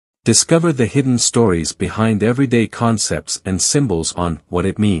Discover the hidden stories behind everyday concepts and symbols on What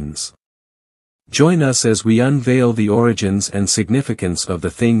It Means. Join us as we unveil the origins and significance of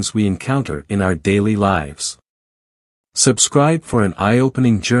the things we encounter in our daily lives. Subscribe for an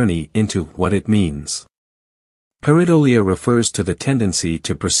eye-opening journey into what it means. Pareidolia refers to the tendency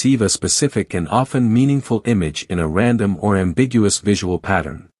to perceive a specific and often meaningful image in a random or ambiguous visual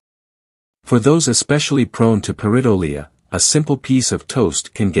pattern. For those especially prone to pareidolia, a simple piece of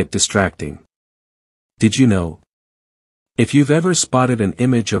toast can get distracting. Did you know? If you've ever spotted an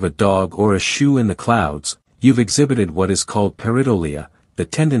image of a dog or a shoe in the clouds, you've exhibited what is called pareidolia, the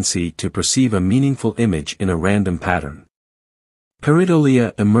tendency to perceive a meaningful image in a random pattern.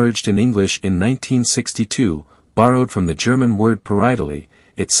 Pareidolia emerged in English in 1962, borrowed from the German word pareidolia,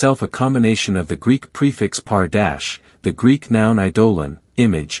 itself a combination of the Greek prefix par-, the Greek noun eidolon,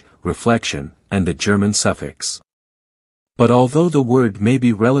 image, reflection, and the German suffix. But although the word may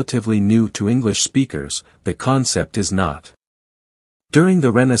be relatively new to English speakers, the concept is not. During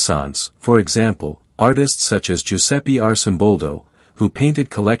the Renaissance, for example, artists such as Giuseppe Arcimboldo, who painted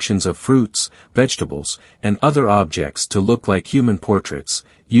collections of fruits, vegetables, and other objects to look like human portraits,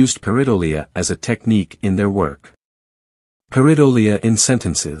 used pareidolia as a technique in their work. Pareidolia in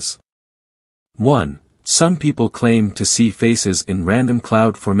sentences. 1. Some people claim to see faces in random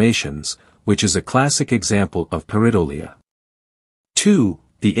cloud formations, which is a classic example of pareidolia. 2.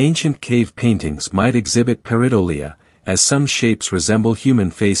 The ancient cave paintings might exhibit pareidolia, as some shapes resemble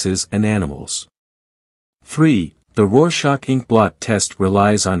human faces and animals. 3. The Rorschach inkblot test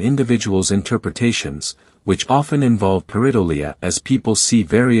relies on individuals' interpretations, which often involve pareidolia as people see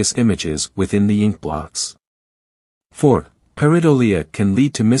various images within the inkblots. 4. Pareidolia can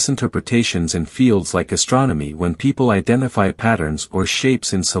lead to misinterpretations in fields like astronomy when people identify patterns or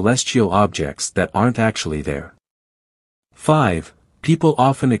shapes in celestial objects that aren't actually there. 5. People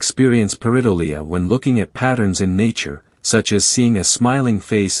often experience pareidolia when looking at patterns in nature, such as seeing a smiling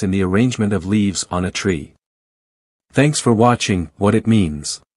face in the arrangement of leaves on a tree. Thanks for watching What It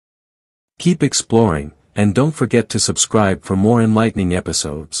Means. Keep exploring, and don't forget to subscribe for more enlightening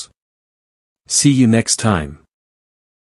episodes. See you next time.